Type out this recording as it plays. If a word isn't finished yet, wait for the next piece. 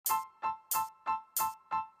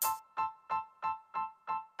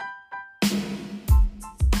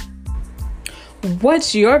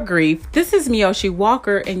What's your grief? This is Miyoshi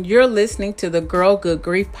Walker, and you're listening to the Girl Good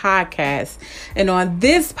Grief podcast. And on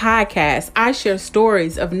this podcast, I share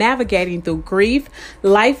stories of navigating through grief,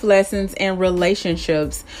 life lessons, and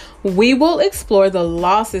relationships. We will explore the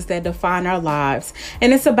losses that define our lives.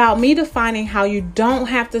 And it's about me defining how you don't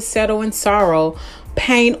have to settle in sorrow,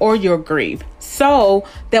 pain, or your grief, so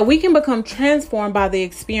that we can become transformed by the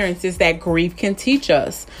experiences that grief can teach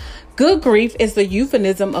us. Good grief is the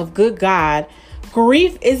euphemism of good God.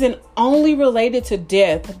 Grief isn't only related to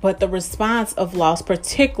death, but the response of loss,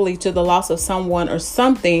 particularly to the loss of someone or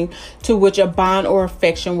something to which a bond or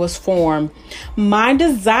affection was formed. My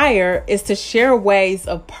desire is to share ways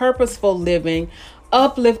of purposeful living,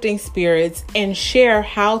 uplifting spirits, and share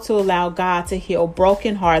how to allow God to heal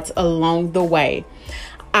broken hearts along the way.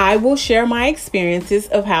 I will share my experiences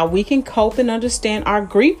of how we can cope and understand our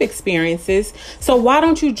grief experiences. So why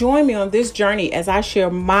don't you join me on this journey as I share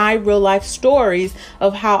my real life stories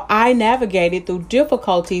of how I navigated through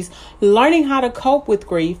difficulties, learning how to cope with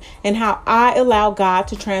grief, and how I allow God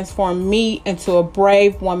to transform me into a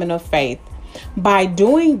brave woman of faith. By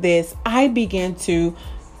doing this, I begin to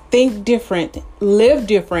think different, live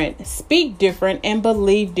different, speak different, and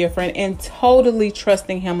believe different, and totally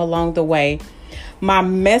trusting Him along the way. My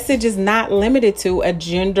message is not limited to a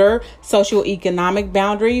gender, socioeconomic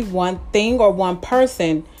boundary, one thing, or one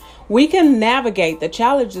person. We can navigate the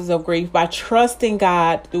challenges of grief by trusting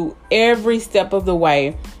God through every step of the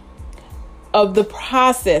way of the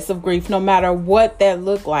process of grief, no matter what that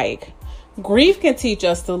looked like. Grief can teach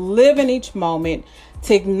us to live in each moment,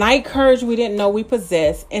 to ignite courage we didn't know we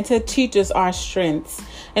possessed, and to teach us our strengths.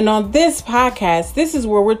 And on this podcast, this is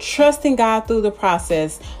where we're trusting God through the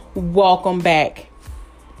process. Welcome back.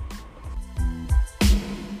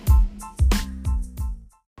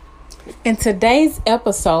 In today's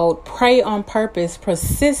episode, Pray on Purpose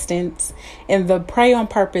Persistence, in the Pray on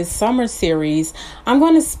Purpose Summer Series, I'm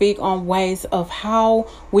going to speak on ways of how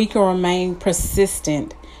we can remain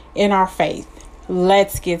persistent in our faith.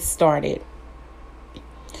 Let's get started.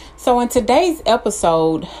 So in today's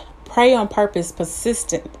episode, Pray on Purpose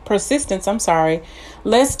Persistence,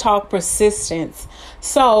 let's talk persistence.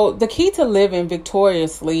 So the key to living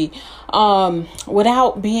victoriously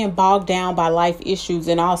without being bogged down by life issues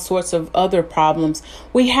and all sorts of other problems,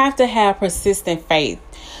 we have to have persistent faith.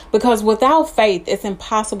 Because without faith, it's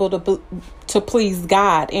impossible to please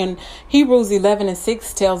God. And Hebrews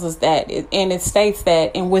 11:6 tells us that, and it states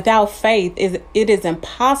that, and without faith, it is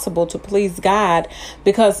impossible to please God,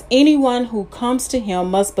 because anyone who comes to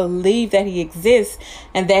Him must believe that He exists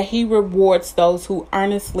and that He rewards those who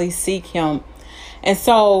earnestly seek Him. And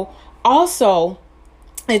so also,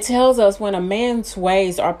 it tells us when a man's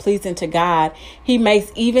ways are pleasing to God, He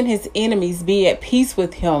makes even his enemies be at peace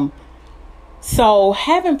with him. So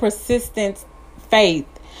having persistent faith.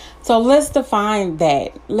 So let's define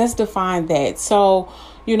that. So,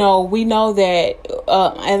 we know that,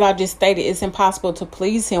 as I just stated, it's impossible to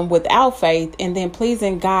please Him without faith, and then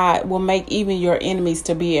pleasing God will make even your enemies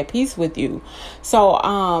to be at peace with you. So,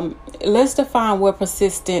 let's define what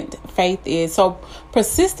persistent faith is. So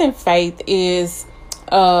persistent faith is,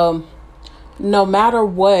 no matter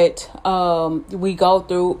what, we go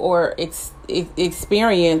through or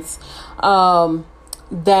experience,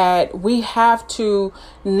 that we have to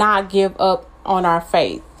not give up on our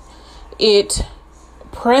faith. It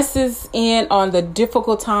presses in on the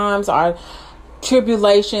difficult times, our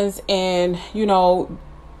tribulations, and,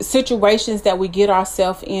 situations that we get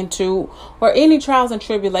ourselves into, or any trials and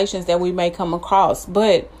tribulations that we may come across.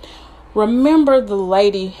 But remember the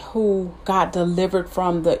lady who got delivered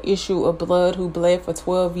from the issue of blood, who bled for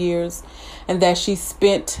 12 years, and that she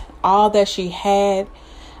spent all that she had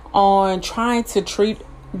on trying to treat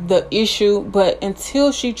the issue, but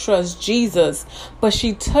until she trusts Jesus, but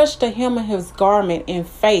she touched the hem of His garment in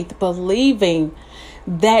faith, believing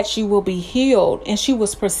that she will be healed. And she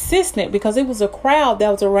was persistent because it was a crowd that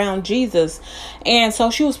was around Jesus. And so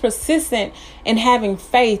she was persistent in having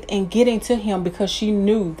faith and getting to Him because she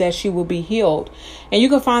knew that she would be healed. And you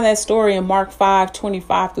can find that story in Mark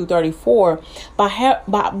 5:25-34.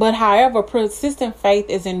 But however, persistent faith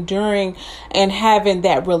is enduring and having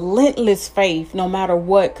that relentless faith no matter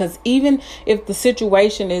what. Because even if the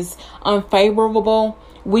situation is unfavorable,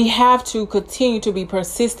 we have to continue to be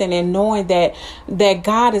persistent in knowing that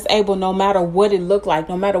God is able, no matter what it looked like,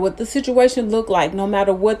 no matter what the situation looked like, no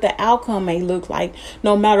matter what the outcome may look like,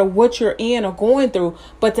 no matter what you're in or going through,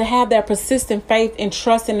 but to have that persistent faith and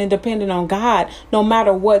trusting and depending on God, no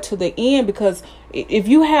matter what, to the end. Because if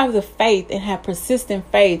you have the faith and have persistent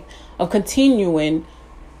faith of continuing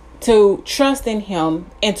to trust in Him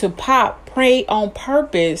and to pray on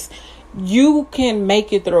purpose, you can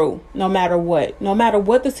make it through no matter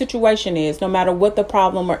what the situation is, no matter what the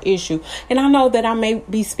problem or issue. And I know that I may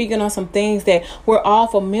be speaking on some things that we're all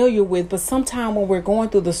familiar with, but sometimes when we're going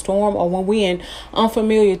through the storm or when we're in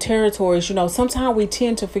unfamiliar territories, sometimes we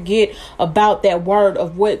tend to forget about that word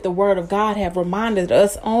of what the word of God have reminded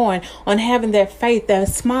us on having that faith, that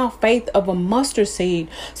small faith of a mustard seed.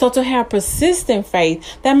 So to have persistent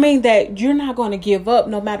faith, that means that you're not going to give up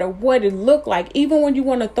no matter what it look like, even when you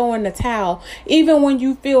want to throw in the towel, even when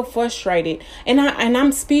you feel frustrated. And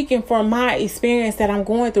I'm speaking from my experience that I'm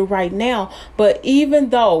going through right now. But even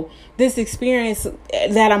though this experience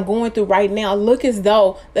that I'm going through right now look as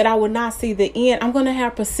though that I would not see the end, I'm going to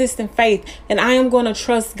have persistent faith, and I am going to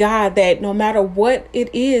trust God that no matter what it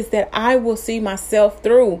is, that I will see myself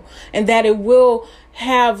through, and that it will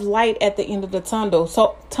have light at the end of the tunnel.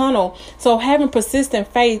 So having persistent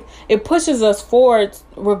faith, it pushes us forward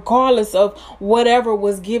regardless of whatever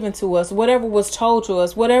was given to us, whatever was told to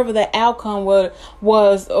us, whatever the outcome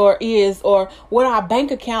was or is, or what our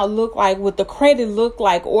bank account looked like, what the credit looked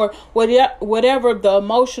like, or whatever the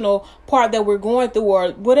emotional part that we're going through,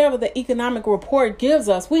 or whatever the economic report gives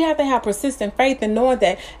us. We have to have persistent faith in knowing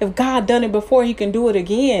that if God done it before, he can do it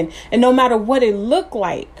again. And no matter what it looked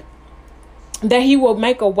like, that he will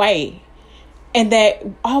make a way, and that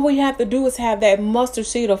all we have to do is have that mustard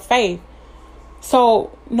seed of faith.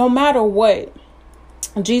 So no matter what,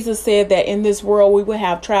 Jesus said that in this world we will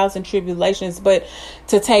have trials and tribulations, but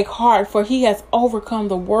to take heart, for he has overcome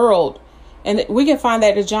the world. And we can find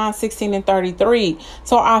that in John 16:33.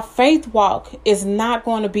 So our faith walk is not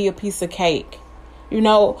going to be a piece of cake.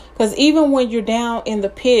 Because even when you're down in the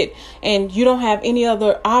pit and you don't have any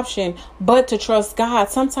other option but to trust God,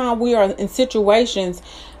 sometimes we are in situations,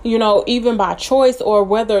 even by choice, or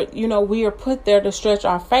whether, we are put there to stretch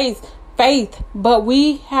our faith. But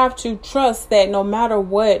we have to trust that no matter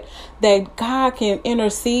what, that God can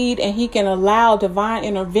intercede and he can allow divine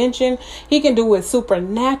intervention. He can do it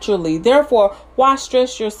supernaturally. Therefore, why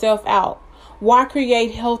stress yourself out? Why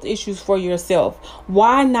create health issues for yourself?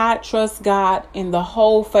 Why not trust God in the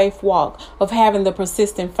whole faith walk of having the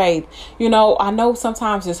persistent faith? I know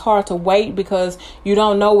sometimes it's hard to wait because you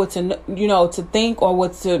don't know what to think or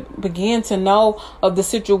what to begin to know of the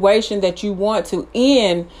situation that you want to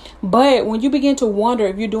end. But when you begin to wonder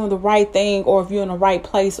if you're doing the right thing, or if you're in the right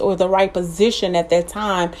place or the right position at that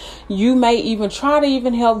time, you may even try to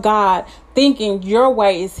even help God, thinking your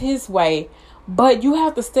way is his way. But you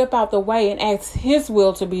have to step out the way and ask his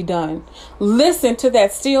will to be done. Listen to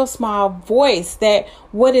that still small voice, that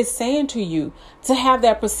what it's saying to you, to have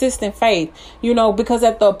that persistent faith, because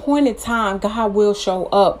at the appointed time, God will show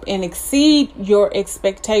up and exceed your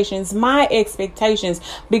expectations, my expectations,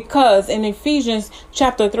 because in Ephesians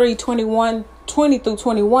chapter 3, 20 through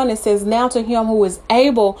 21, it says, now to him who is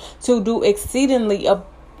able to do exceedingly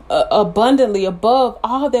abundantly above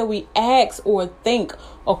all that we ask or think,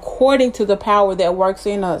 according to the power that works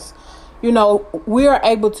in us. We are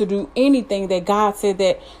able to do anything that God said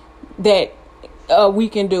that we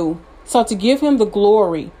can do. So to give him the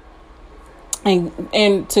glory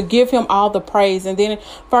and to give him all the praise. And then in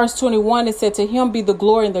verse 21, it said, to him be the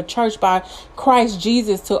glory in the church by Christ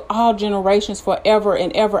Jesus to all generations forever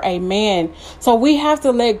and ever. Amen. So we have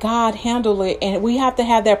to let God handle it, and we have to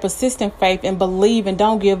have that persistent faith and believe and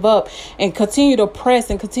don't give up and continue to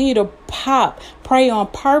press and continue to pray on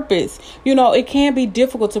purpose. It can be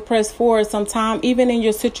difficult to press forward sometimes, even in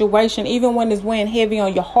your situation, even when it's weighing heavy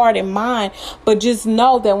on your heart and mind. But just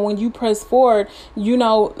know that when you press forward,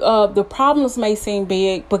 the problems may seem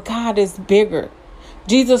big, but God is bigger.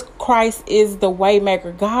 Jesus Christ is the way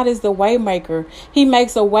maker. God is the way maker. He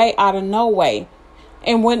makes a way out of no way.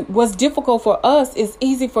 And when what's difficult for us is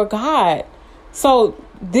easy for God. So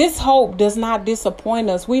this hope does not disappoint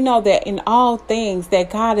us. We know that in all things that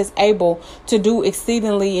God is able to do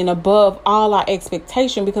exceedingly and above all our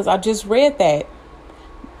expectation, because I just read that.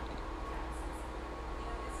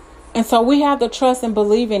 And so we have to trust and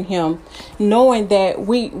believe in him, knowing that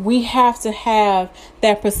we have to have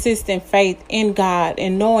that persistent faith in God,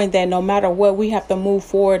 and knowing that no matter what, we have to move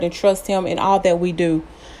forward and trust him in all that we do.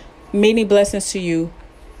 Many blessings to you.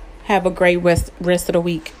 Have a great rest of the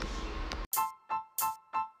week.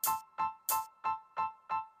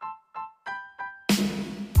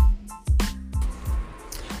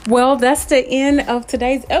 Well, that's the end of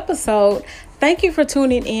today's episode. Thank you for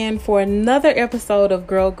tuning in for another episode of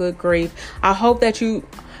Girl Good Grief. I hope that you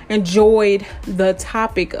enjoyed the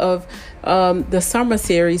topic of the summer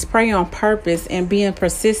series, Pray on Purpose, and being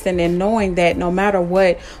persistent and knowing that no matter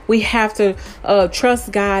what, we have to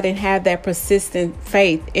trust God and have that persistent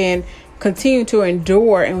faith. And continue to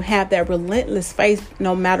endure and have that relentless faith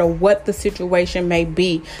no matter what the situation may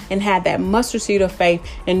be, and have that mustard seed of faith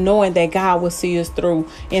and knowing that God will see us through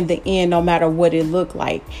in the end, no matter what it looked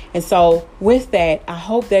like. And so with that, I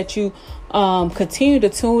hope that you continue to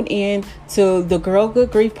tune in to the Girl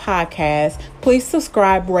Good Grief podcast. Please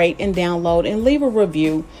subscribe, rate, and download, and leave a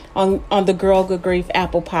review on the Girl Good Grief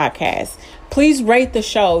Apple podcast. Please rate the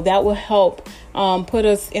show. That will help put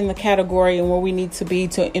us in the category and where we need to be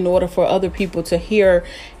in order for other people to hear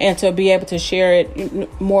and to be able to share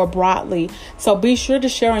it more broadly. So be sure to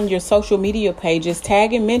share on your social media pages,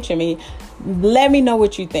 tag and mention me. Let me know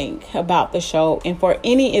what you think about the show. And for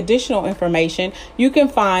any additional information, you can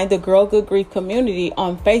find the Girl Good Grief community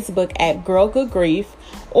on Facebook at Girl Good Grief,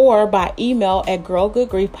 or by email at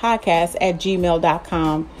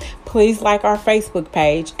girlgoodgriefpodcast@gmail.com. Please like our Facebook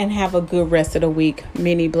page and have a good rest of the week.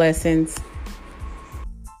 Many blessings.